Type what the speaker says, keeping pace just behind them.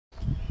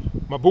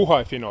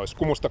Mabuhay Finnois,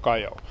 kumusta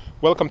kayo?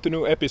 Welcome to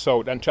new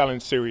episode and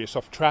challenge series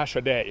of Trash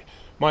a Day.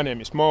 My name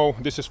is Mo,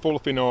 this is Full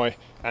Finoi,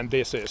 and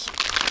this is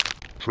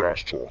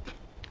Trash Talk.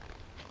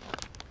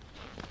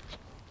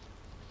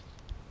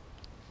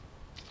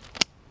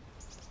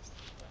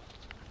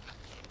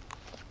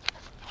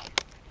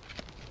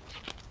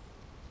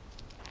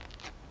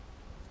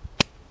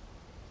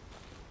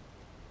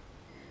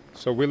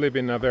 So we live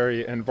in a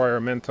very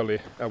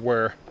environmentally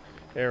aware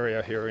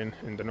area here in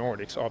the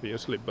Nordics,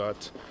 obviously,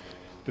 but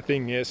the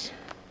thing is,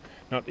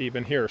 not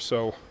even here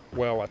so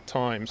well at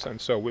times, and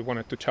so we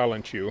wanted to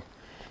challenge you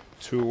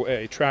to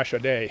a Trash a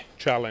Day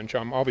challenge.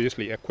 I'm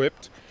obviously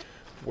equipped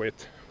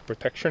with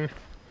protection,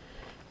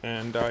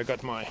 and I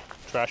got my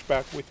trash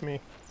bag with me,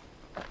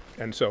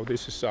 and so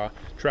this is a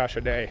Trash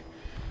a Day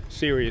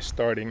series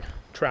starting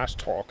Trash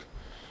Talk,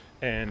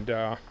 and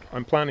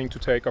I'm planning to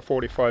take a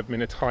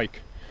 45-minute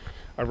hike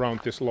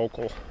around this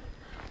local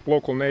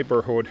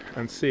neighborhood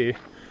and see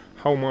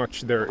how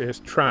much there is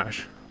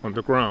trash on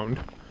the ground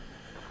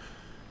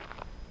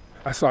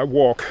as I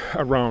walk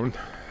around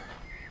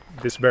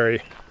this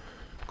very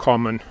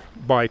common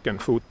bike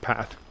and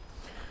footpath.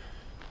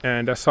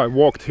 And as I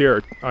walked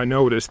here, I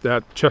noticed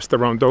that just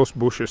around those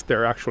bushes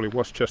there actually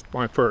was just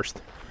my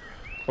first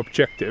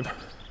objective,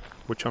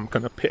 which I'm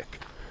gonna pick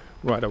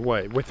right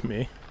away with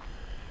me.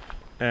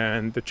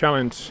 And the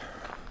challenge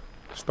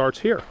starts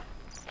here.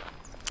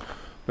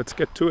 Let's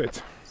get to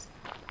it.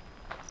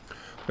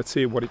 Let's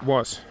see what it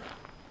was.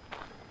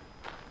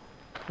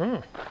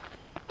 Oh,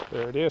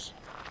 there it is.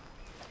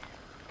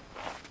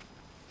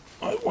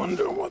 I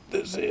wonder what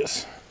this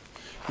is.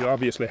 You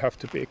obviously have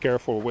to be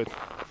careful with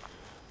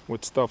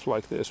stuff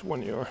like this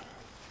when you're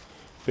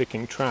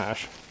picking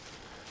trash.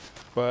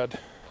 But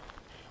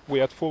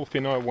we at Full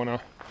Finoi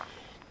wanna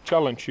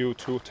challenge you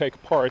to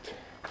take part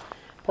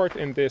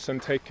in this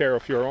and take care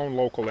of your own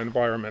local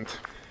environment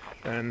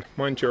and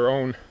mind your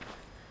own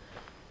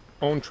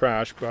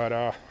trash,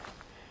 but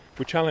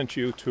we challenge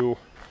you to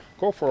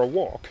go for a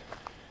walk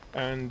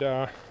and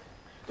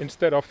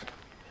instead of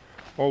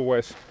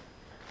always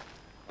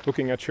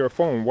looking at your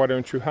phone, why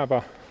don't you have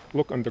a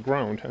look on the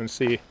ground and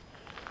see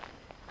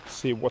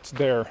what's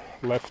there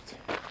left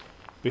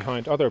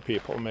behind other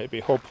people, maybe,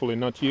 hopefully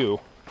not you.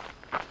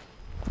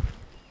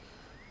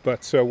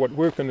 But so what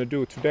we're gonna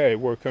do today,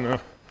 we're gonna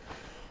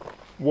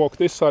walk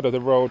this side of the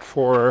road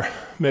for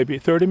maybe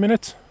 30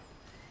 minutes,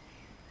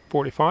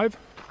 45,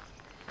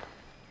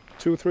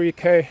 2-3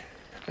 k,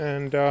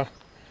 and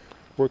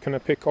we're gonna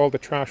pick all the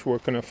trash we're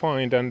gonna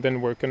find, and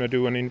then we're gonna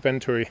do an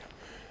inventory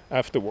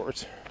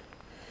afterwards,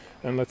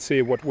 and let's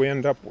see what we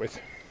end up with.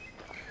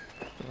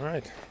 All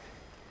right,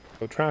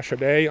 so trash a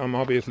day. I'm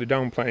obviously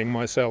downplaying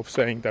myself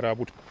saying that I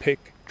would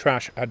pick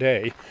trash a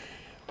day,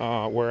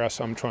 whereas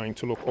I'm trying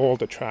to look all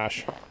the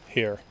trash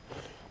here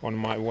on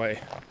my way.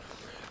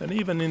 And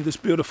even in this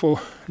beautiful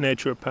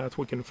nature path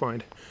we can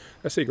find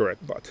a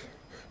cigarette butt.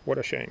 What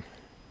a shame.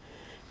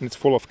 And it's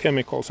full of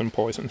chemicals and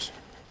poisons.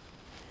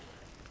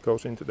 It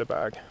goes into the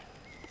bag.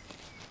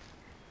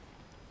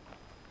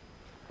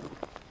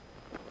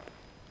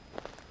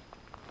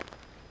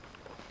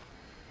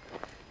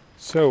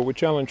 So we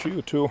challenge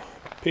you to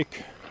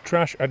pick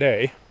trash a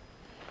day,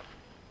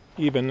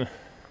 even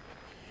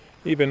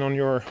on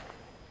your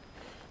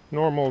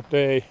normal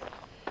day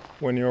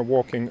when you're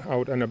walking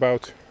out and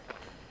about,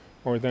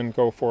 or then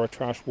go for a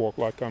trash walk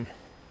like I'm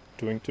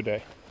doing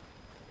today.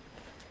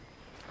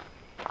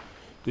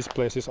 This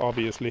place is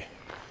obviously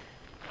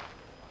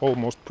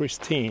almost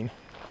pristine,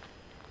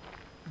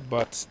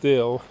 but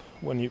still,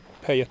 when you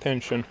pay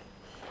attention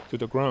to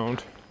the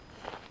ground,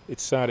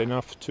 it's sad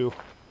enough to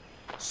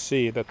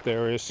see that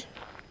there is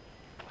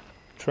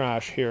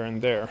trash here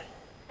and there.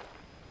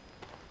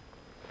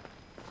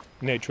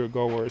 Nature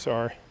goers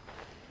are,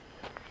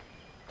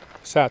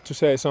 sad to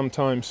say,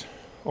 sometimes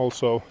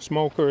also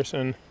smokers,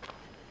 and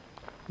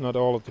not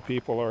all of the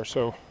people are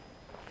so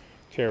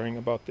caring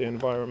about the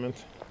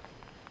environment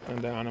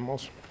and the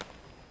animals.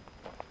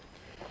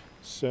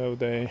 So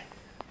they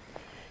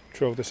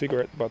throw the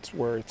cigarette butts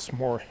where it's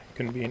more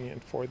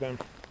convenient for them.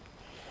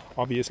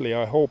 Obviously,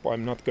 I hope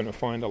I'm not going to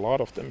find a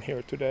lot of them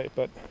here today,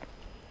 but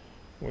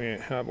we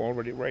have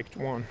already raked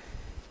one.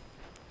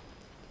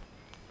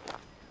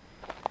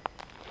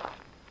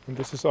 And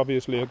this is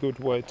obviously a good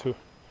way to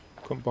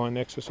combine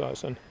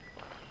exercise and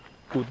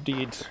good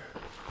deeds.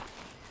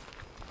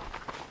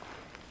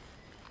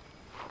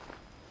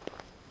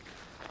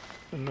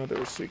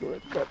 Another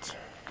cigarette butt.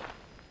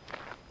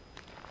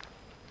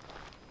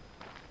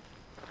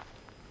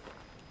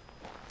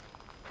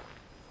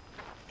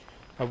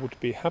 I would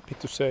be happy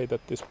to say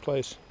that this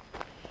place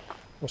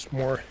was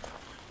more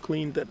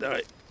clean than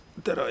I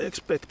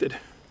expected.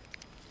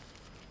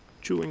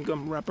 Chewing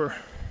gum wrapper.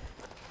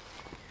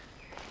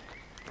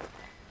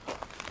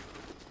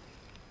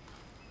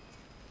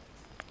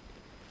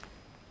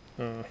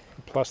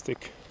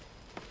 Plastic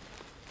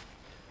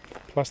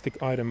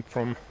item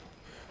from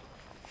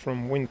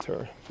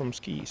winter, from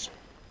skis.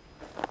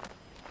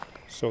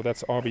 So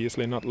that's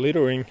obviously not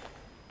littering,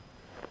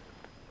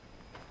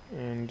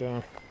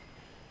 and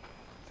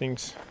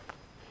things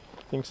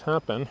things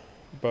happen,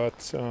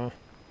 but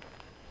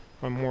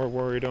I'm more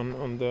worried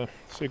on the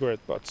cigarette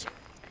butts.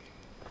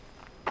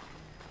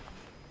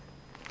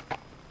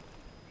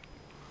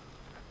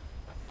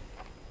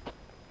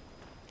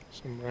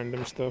 Some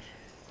random stuff,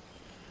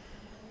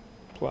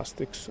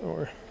 plastics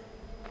or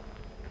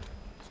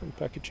some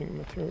packaging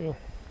material.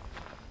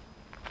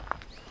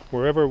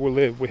 Wherever we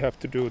live, we have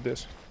to do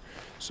this.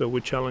 So we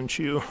challenge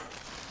you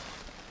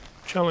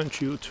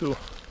to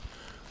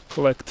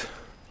collect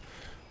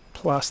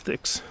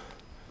plastics,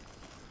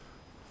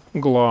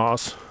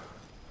 glass,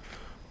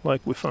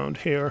 like we found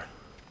here.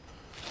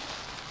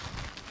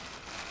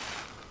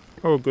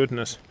 Oh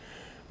goodness,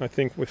 I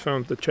think we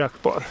found the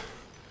jackpot.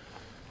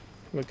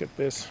 Look at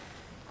this.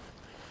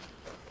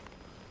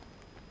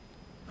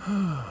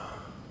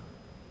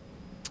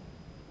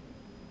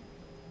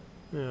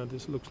 Yeah,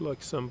 this looks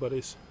like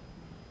somebody's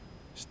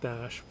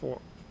stash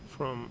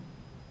from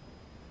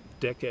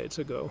decades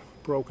ago.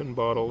 Broken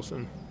bottles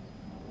and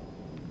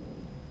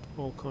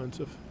all kinds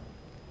of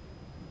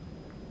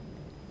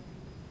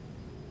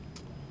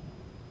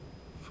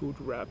food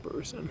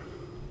wrappers and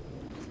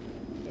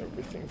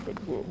everything, but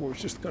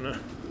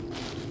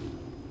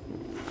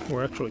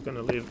we're actually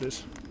gonna leave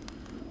this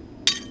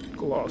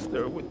glass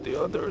there with the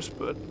others.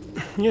 But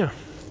yeah,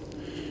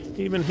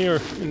 even here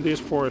in these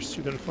forests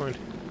you can find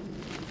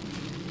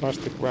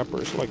plastic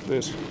wrappers like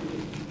this.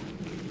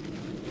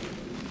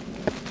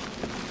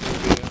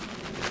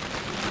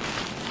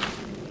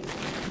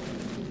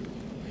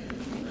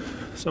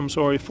 Some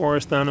sorry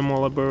forest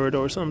animal, a bird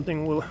or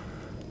something,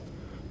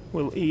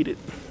 will eat it,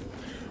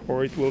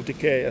 or it will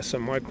decay as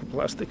some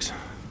microplastics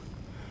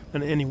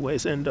and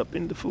anyways end up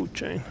in the food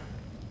chain.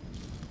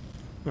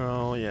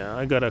 Oh yeah,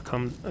 I gotta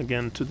come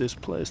again to this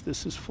place.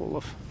 This is full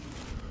of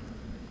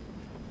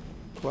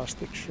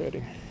plastic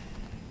shredding.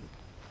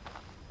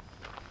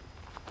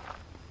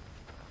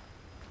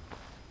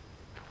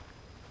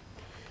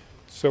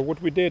 So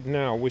what we did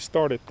now, we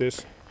started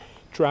this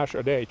trash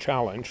a day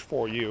challenge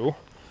for you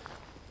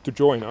to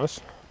join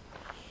us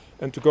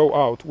and to go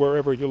out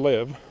wherever you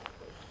live.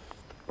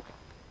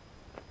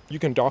 You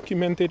can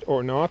document it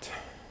or not.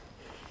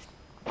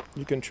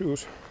 You can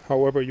choose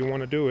however you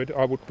want to do it.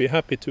 I would be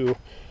happy to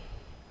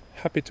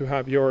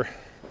have your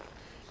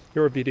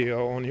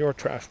video on your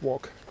trash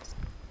walk.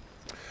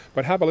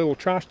 But have a little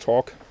trash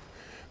talk.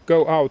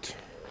 Go out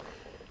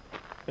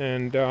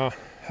and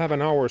have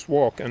an hour's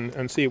walk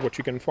and see what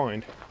you can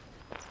find.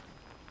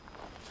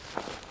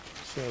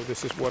 So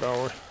this is what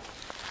our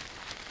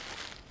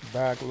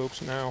bag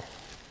looks now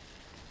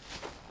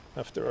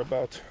after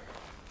about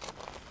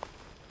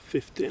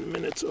 15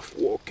 minutes of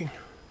walking.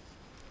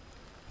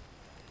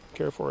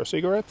 Care for a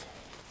cigarette?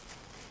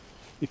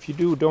 If you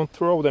do, don't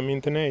throw them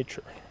into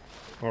nature.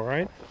 All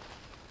right?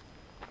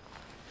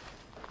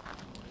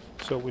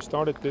 So we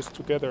started this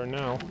together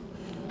now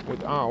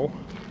with Ao,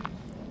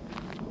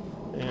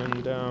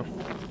 and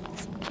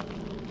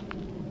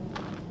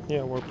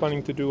yeah, we're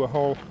planning to do a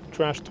whole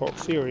trash talk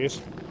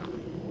series,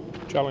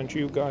 challenge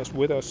you guys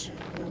with us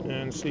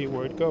and see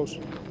where it goes.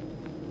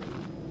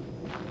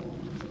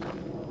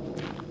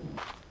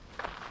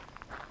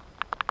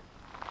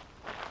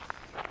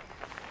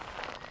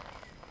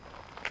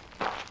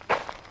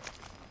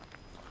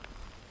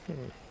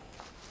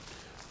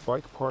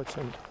 Bike parts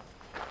and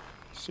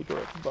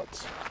cigarette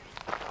butts.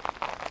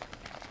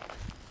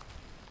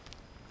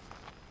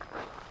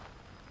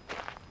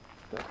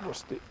 That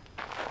was the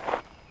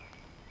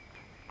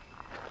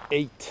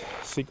 8th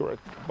cigarette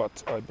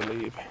butt, I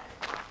believe.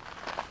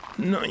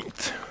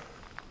 9th.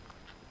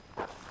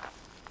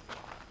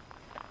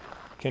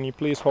 Can you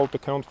please hold the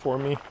count for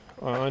me?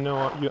 I know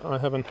I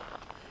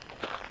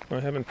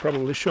haven't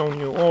probably shown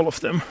you all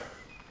of them.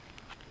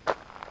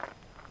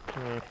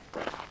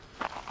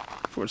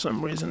 For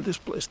some reason this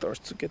place starts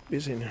to get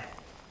busy now.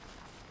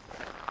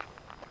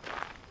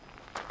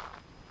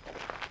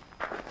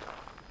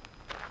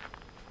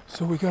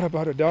 So we got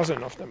about a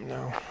dozen of them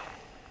now.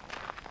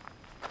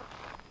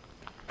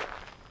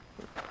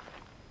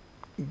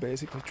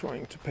 Basically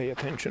trying to pay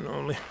attention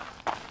only.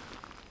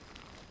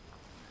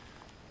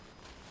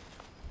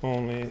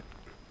 Only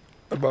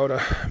about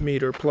a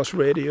meter plus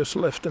radius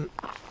left and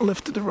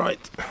left to the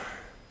right.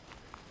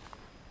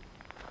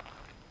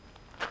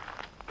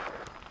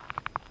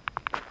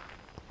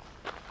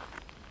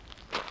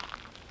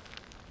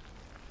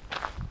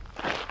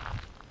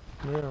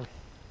 Yeah.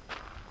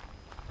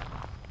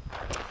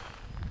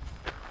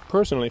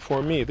 Personally,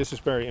 for me, this is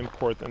very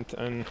important,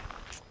 and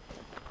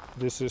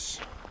this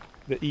is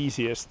the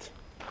easiest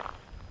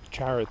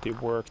charity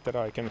work that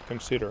I can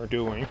consider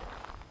doing,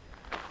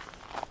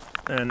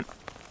 and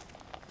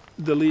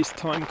the least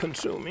time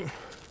consuming.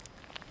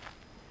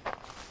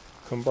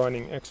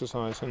 Combining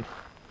exercise and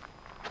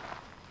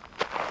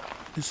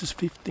this is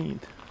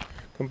 15th.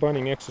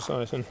 Combining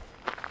exercise and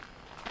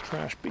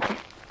trash picking.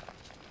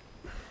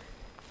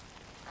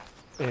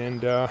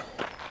 And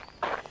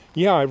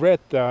yeah, I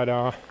read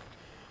that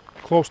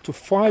close to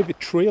 5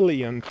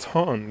 trillion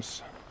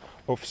tons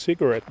of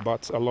cigarette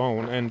butts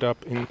alone end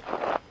up in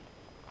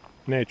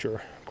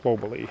nature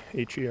globally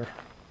each year.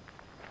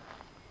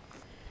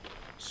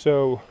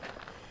 So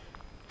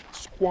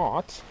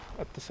squat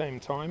at the same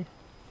time.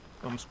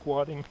 I'm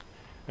squatting,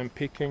 I'm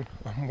picking,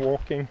 I'm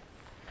walking.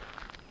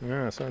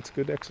 Yeah, so it's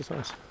good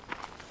exercise.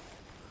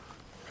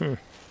 Yeah,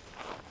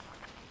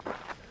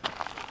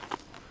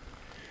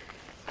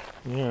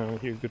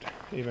 you could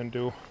even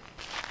do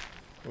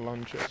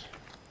lunges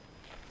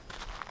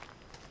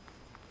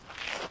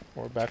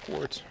or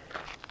backwards.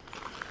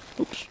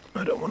 Oops,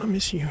 I don't want to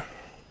miss you.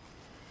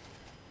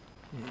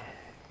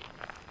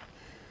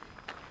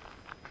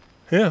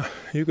 Yeah,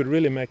 you could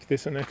really make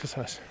this an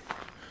exercise.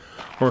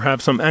 Or have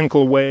some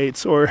ankle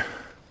weights or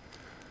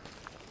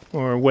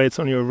weights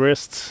on your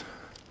wrists.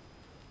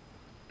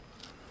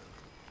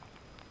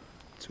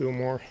 2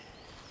 more.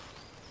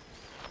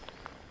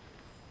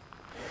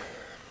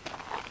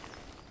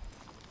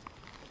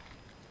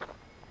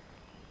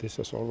 This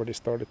has already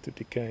started to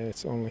decay.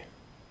 It's only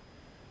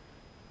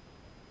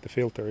the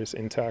filter is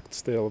intact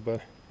still,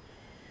 but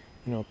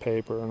you know,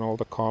 paper and all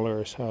the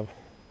colors have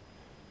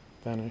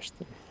vanished.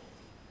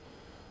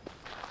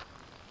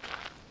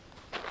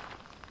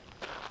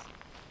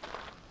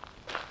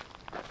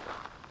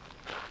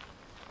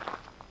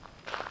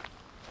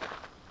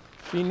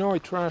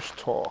 Finnish trash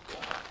talk.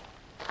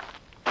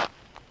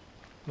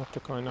 Not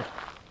the kind of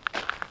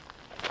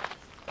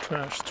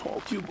trash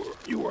talk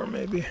you are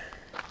maybe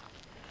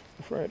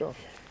afraid of.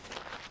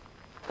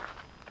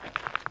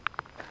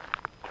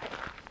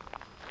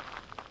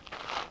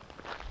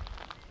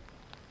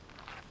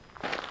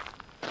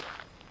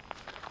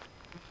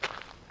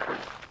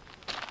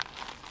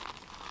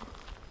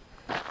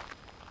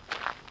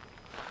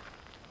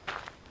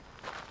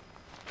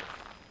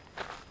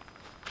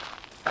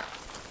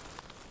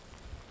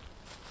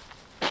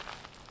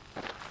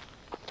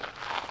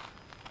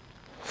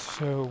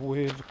 So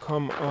we've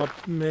come up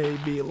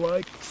maybe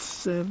like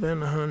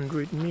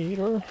 700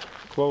 meters,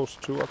 close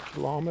to a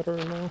kilometer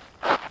now.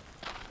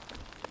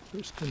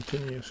 Just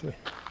continuously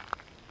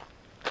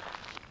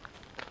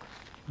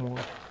more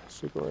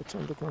cigarettes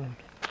on the ground.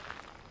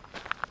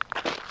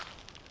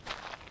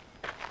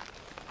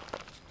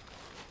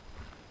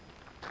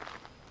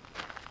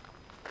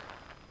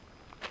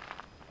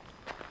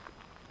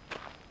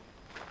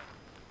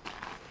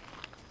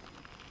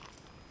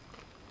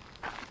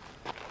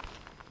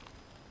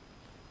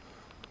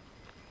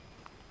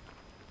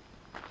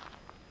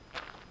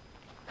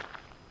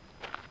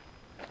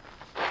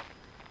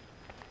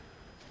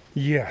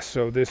 Yeah,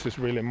 so this is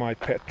really my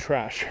pet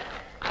trash,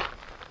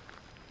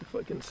 if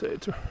I can say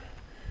to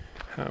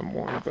have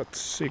one, but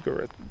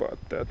cigarette butt,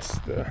 that's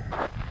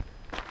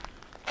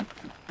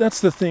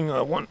the thing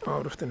I want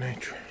out of the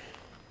nature.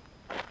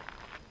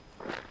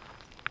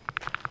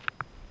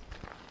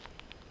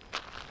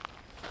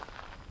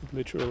 It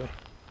literally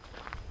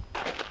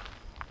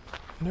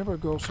never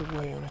goes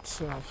away on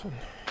itself, and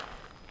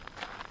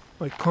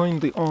I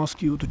kindly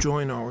ask you to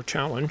join our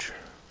challenge,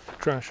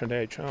 Trash a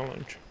Day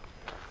challenge.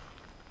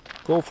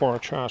 Go for a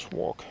trash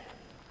walk,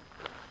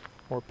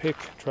 or pick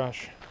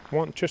trash,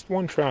 just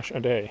one trash a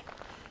day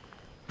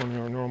on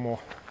your normal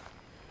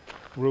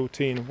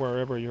routine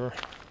wherever you're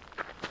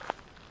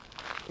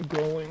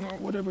going or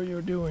whatever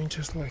you're doing.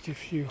 Just like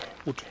if you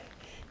would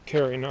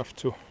care enough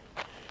to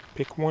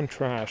pick one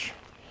trash,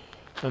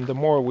 and the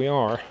more we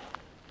are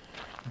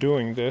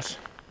doing this,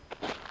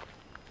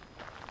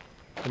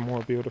 the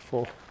more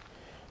beautiful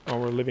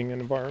our living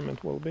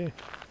environment will be,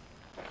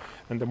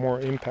 and the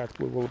more impact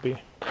we will be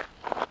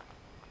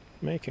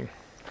making.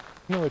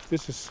 You know, if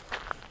this is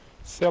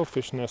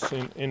selfishness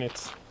in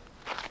its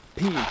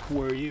peak,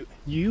 where you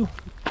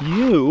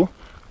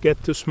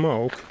get to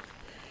smoke,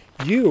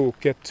 you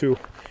get to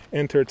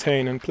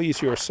entertain and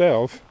please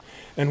yourself,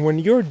 and when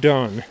you're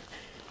done,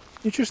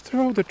 you just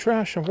throw the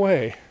trash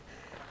away.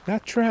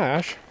 That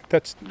trash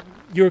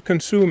you're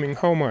consuming,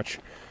 how much?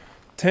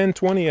 10,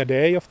 20 a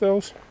day of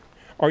those?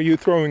 Are you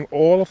throwing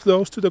all of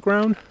those to the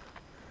ground?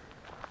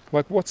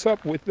 Like, what's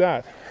up with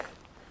that?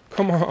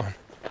 Come on.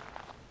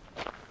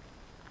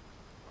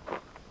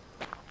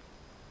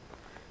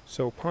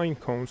 So pine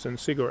cones and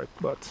cigarette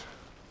butts.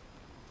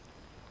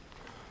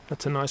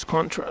 That's a nice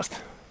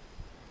contrast.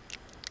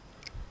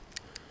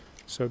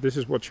 So this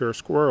is what your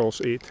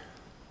squirrels eat.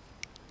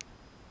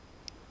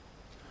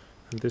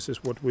 And this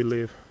is what we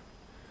leave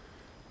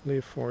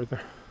for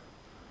the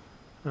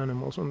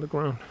animals on the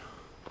ground.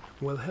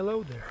 Well,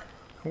 hello there.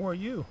 Who are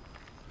you?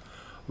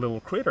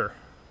 Little critter.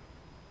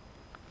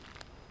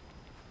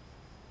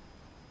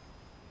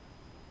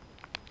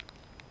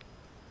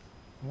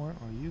 Where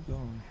are you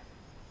going?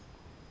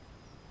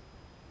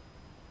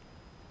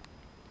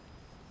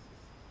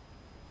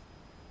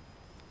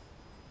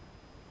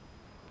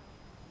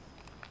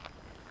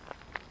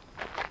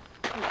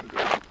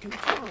 Can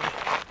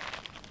fly.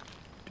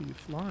 Do you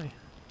fly?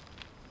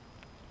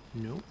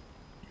 Nope.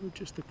 You're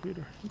just a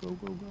critter. Go,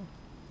 go, go.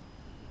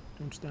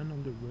 Don't stand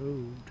on the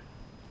road.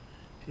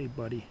 Hey,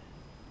 buddy.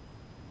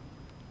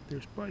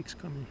 There's bikes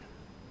coming.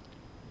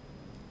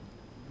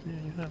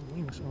 Yeah, you have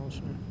wings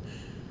also.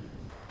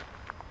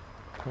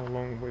 How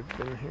long we've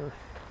been here?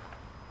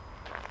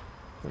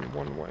 In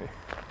one way.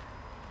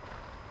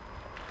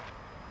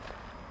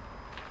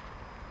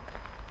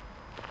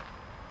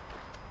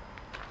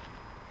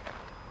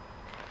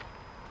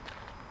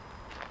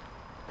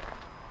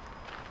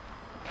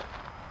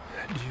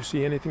 you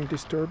see anything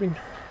disturbing?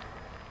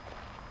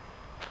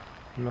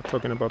 I'm not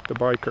talking about the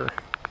biker.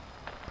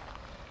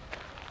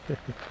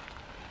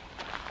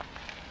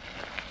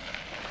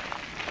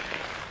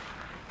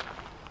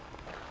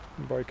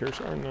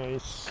 Bikers are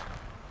nice,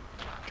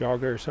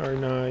 joggers are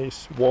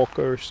nice,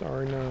 walkers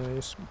are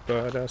nice,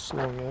 but as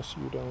long as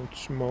you don't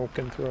smoke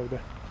and throw the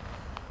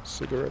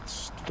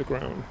cigarettes to the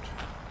ground.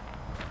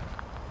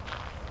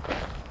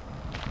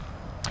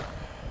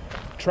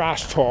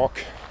 Trash talk.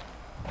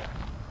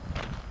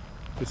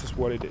 This is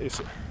what it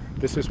is.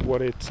 This is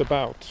what it's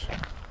about.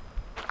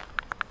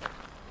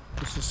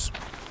 This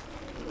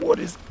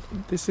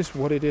is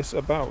what it is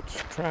about.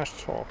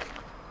 Trash talk.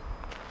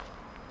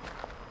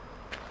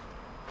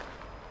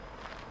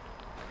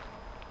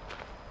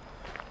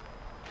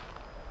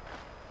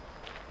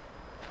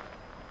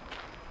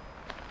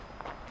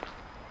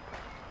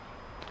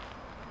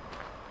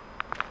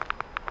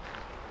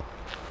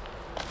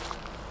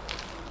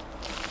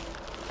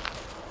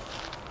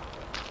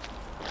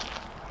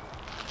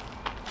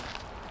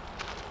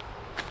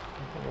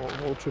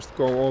 We'll just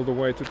go all the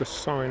way to the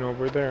sign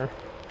over there,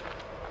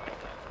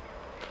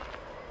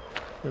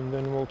 and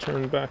then we'll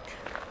turn back.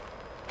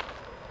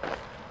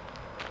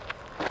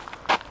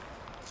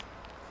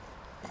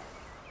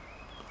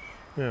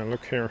 Yeah,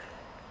 look here.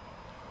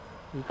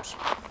 Oops.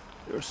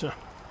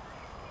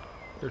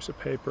 There's a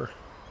paper,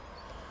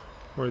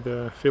 or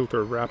the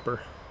filter wrapper,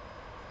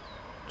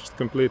 just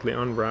completely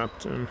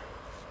unwrapped, and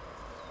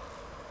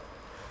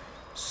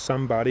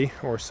somebody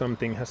or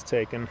something has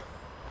taken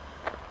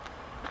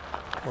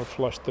or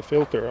flushed the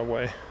filter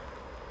away.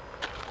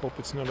 Hope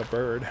it's not a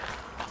bird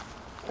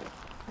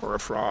or a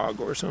frog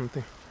or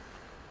something.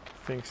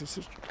 Thinks it's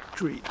a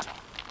treat.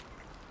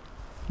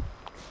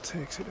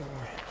 Takes it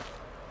away.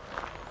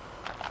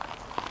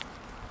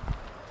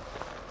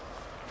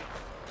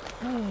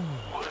 Ooh.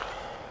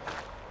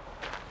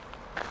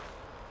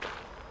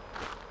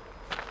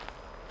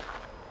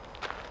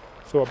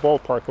 So a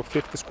ballpark of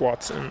 50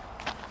 squats and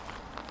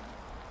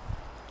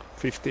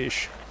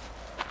 50-ish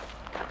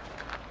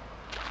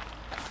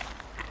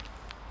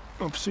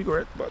of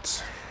cigarette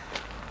butts.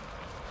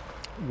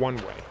 One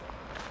way.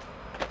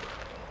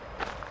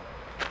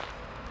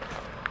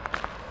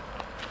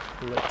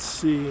 Let's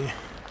see.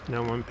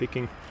 Now I'm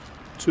picking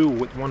 2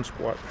 with 1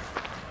 squat.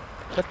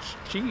 That's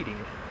cheating.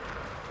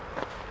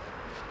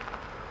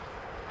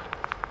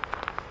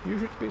 You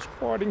should be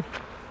squatting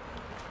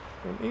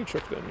on each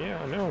of them.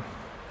 Yeah, I know.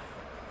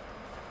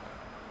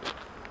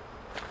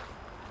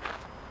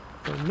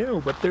 I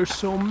know, but there's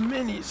so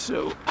many,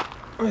 so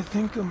I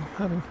think I'm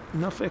having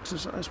enough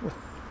exercise with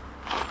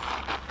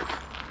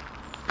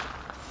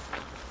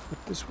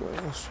this way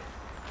also.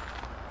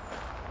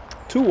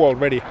 2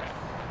 already.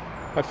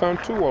 I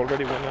found 2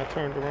 already when I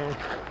turned around.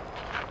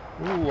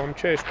 Ooh, I'm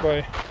chased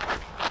by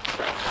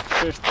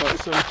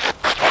some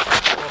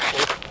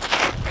awful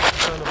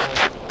animal.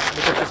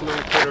 Look at this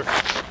little critter.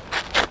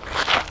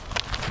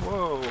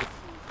 Whoa,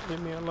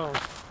 leave me alone.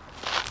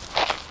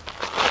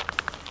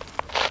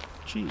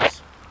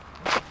 Jeez.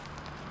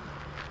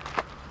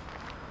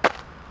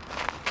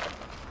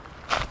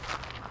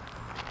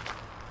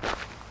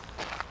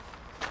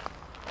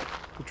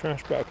 The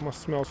trash bag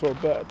must smell so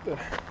bad that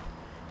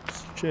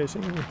it's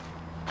chasing me.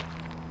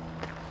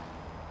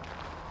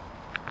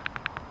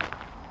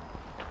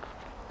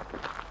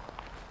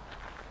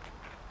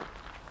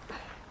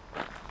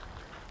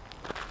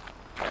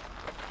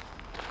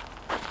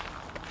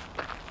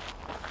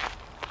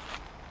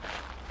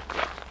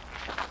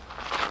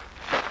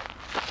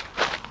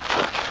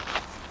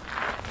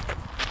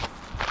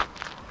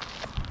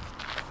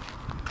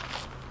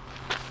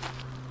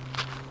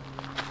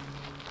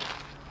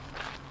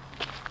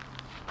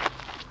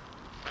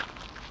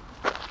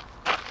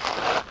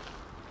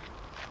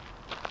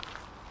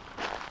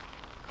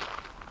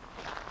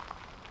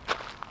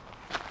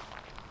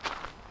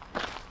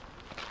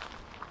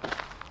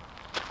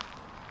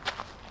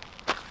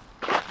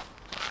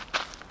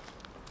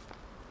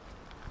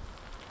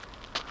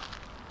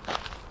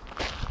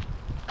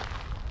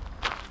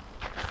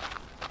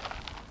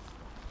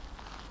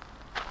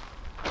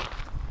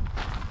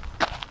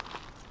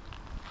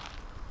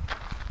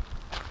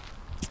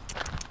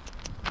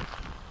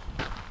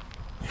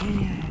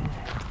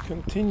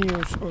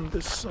 Continues on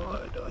this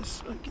side,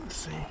 as I can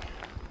see.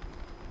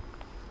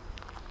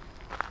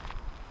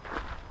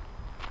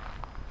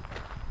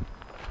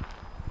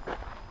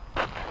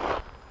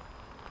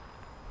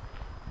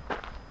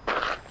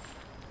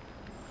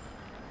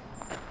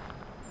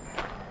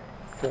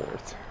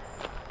 Fourth.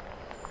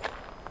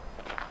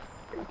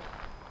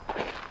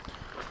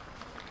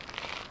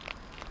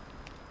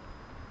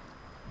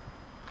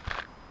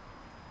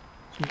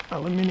 Some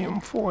aluminium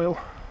foil.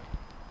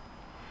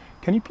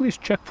 Can you please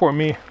check for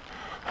me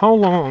how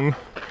long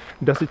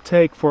does it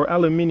take for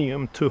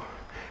aluminium to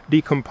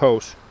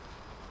decompose?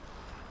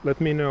 Let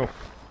me know.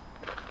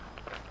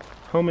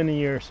 How many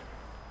years?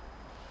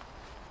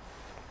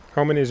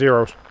 How many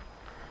zeros?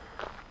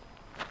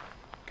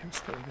 Can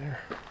stay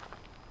there.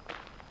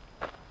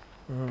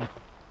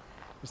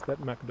 Is that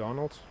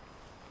McDonald's?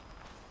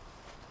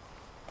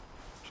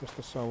 just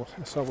as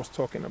I was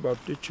talking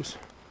about ditches.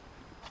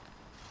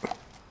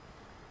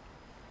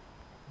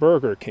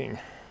 Burger King.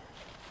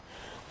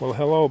 Well,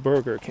 hello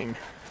Burger King.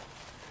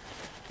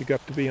 You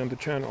got to be on the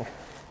channel.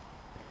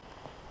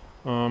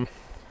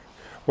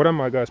 What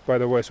am I, guys, by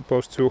the way,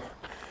 supposed to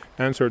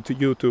answer to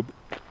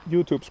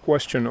YouTube's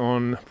question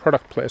on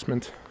product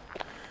placement?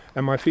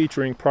 Am I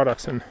featuring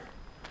products and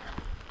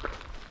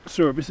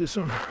services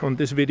on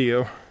this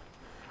video?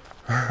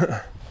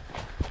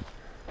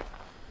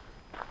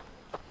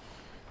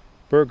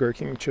 Burger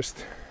King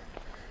just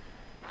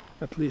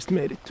at least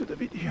made it to the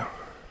video.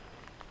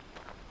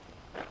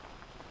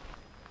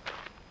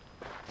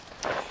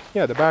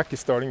 Yeah, the back is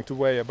starting to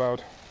weigh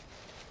about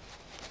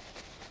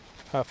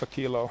half a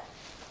kilo.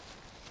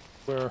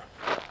 We're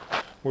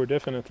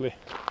definitely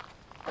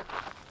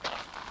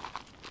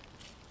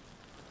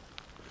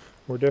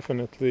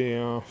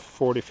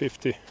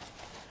 40-50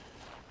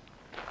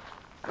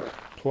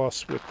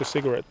 plus with the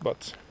cigarette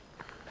butts,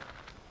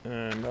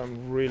 and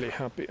I'm really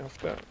happy of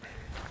that.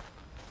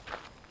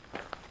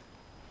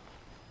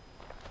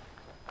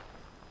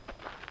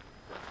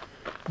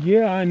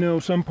 Yeah, I know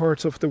some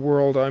parts of the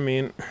world, I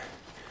mean,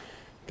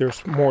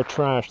 there's more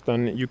trash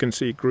than you can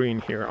see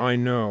green here. I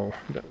know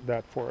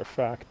that for a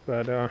fact,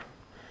 but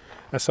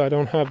as I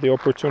don't have the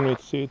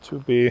opportunity to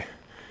be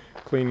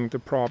cleaning the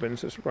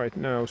provinces right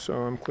now, so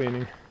I'm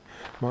cleaning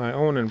my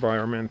own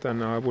environment,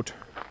 and I would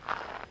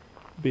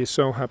be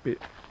so happy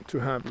to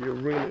have you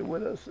really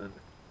with us and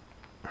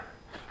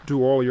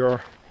do all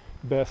your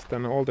best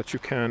and all that you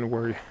can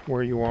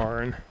where you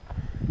are, and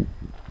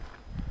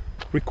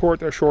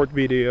record a short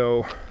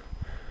video,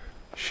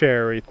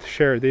 share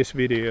this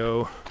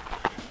video,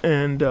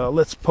 and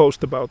let's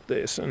post about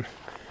this and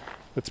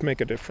let's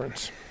make a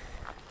difference.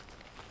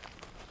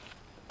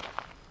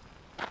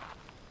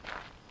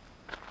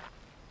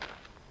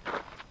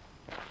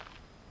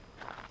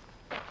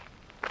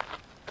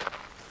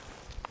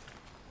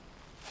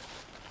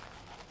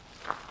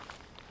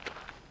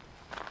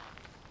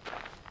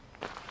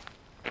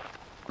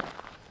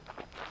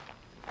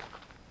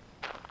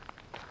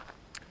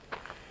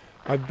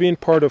 I've been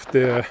part of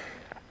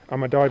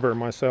I'm a diver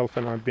myself,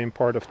 and I've been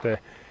part of the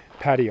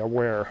PADI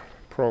Aware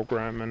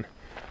program, and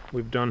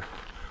we've done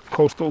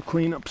coastal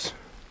cleanups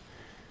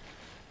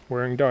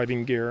wearing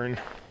diving gear and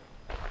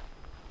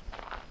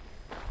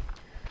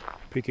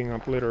picking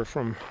up litter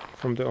from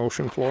the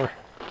ocean floor.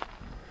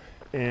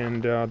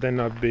 And then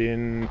I've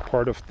been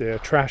part of the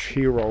Trash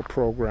Hero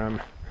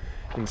program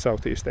in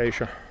Southeast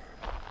Asia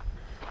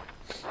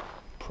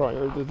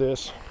prior to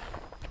this.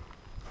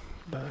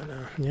 But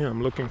yeah,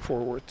 I'm looking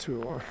forward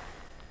to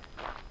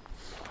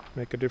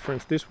make a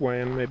difference this way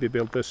and maybe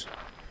build this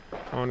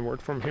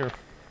onward from here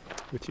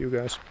with you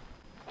guys.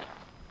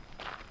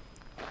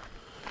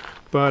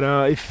 But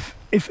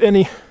if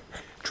any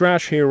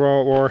Trash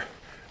Hero or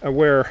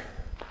Aware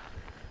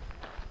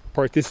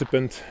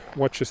participant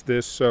watches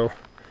this, so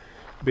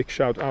big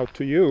shout out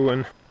to you,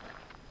 and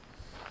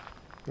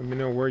let me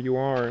know where you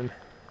are, and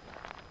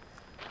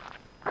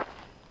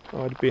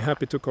I'd be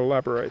happy to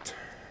collaborate.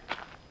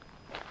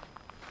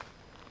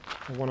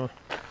 I want to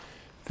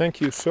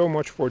thank you so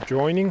much for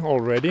joining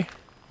already.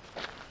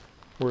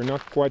 We're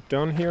not quite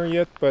done here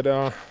yet, but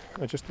I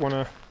just want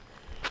to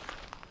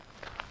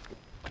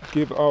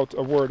give out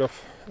a word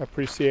of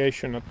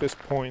appreciation at this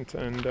point,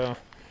 and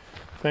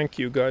thank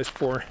you guys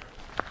for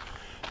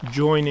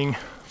joining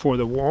for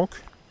the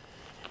walk,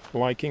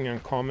 liking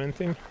and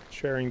commenting,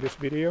 sharing this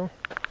video,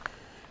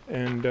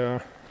 and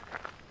I'm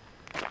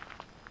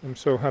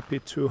so happy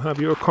to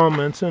have your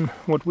comments and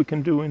what we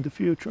can do in the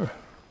future.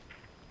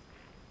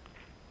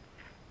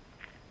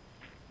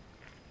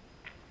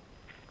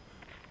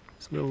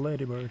 Little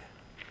ladybird.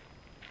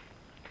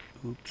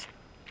 Oops.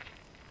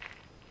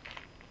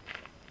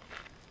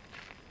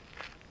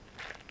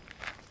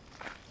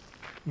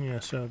 Yeah,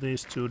 so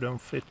these two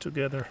don't fit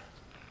together.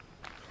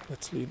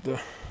 Let's leave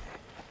the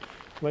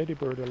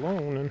ladybird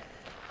alone and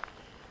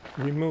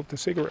remove the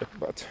cigarette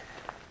butt.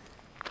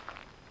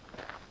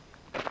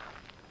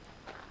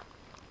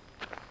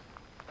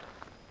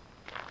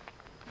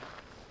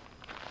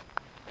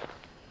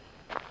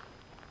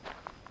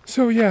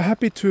 So yeah,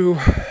 happy to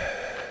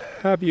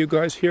have you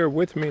guys here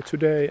with me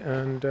today,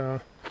 and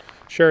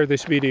share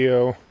this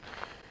video,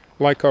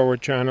 like our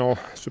channel,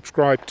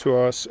 subscribe to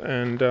us,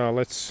 and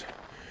let's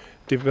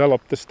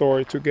develop the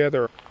story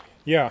together.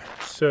 Yeah,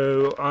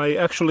 so I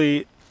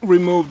actually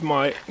removed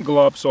my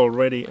gloves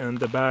already, and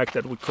the bag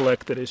that we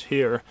collected is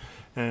here,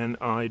 and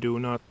I do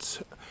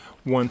not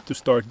want to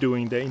start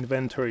doing the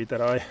inventory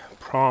that I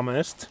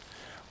promised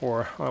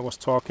or I was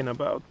talking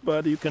about,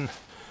 but you can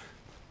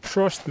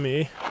trust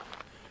me,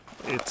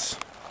 it's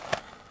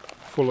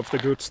full of the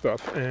good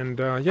stuff. And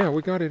yeah,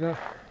 we got it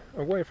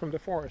away from the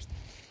forest.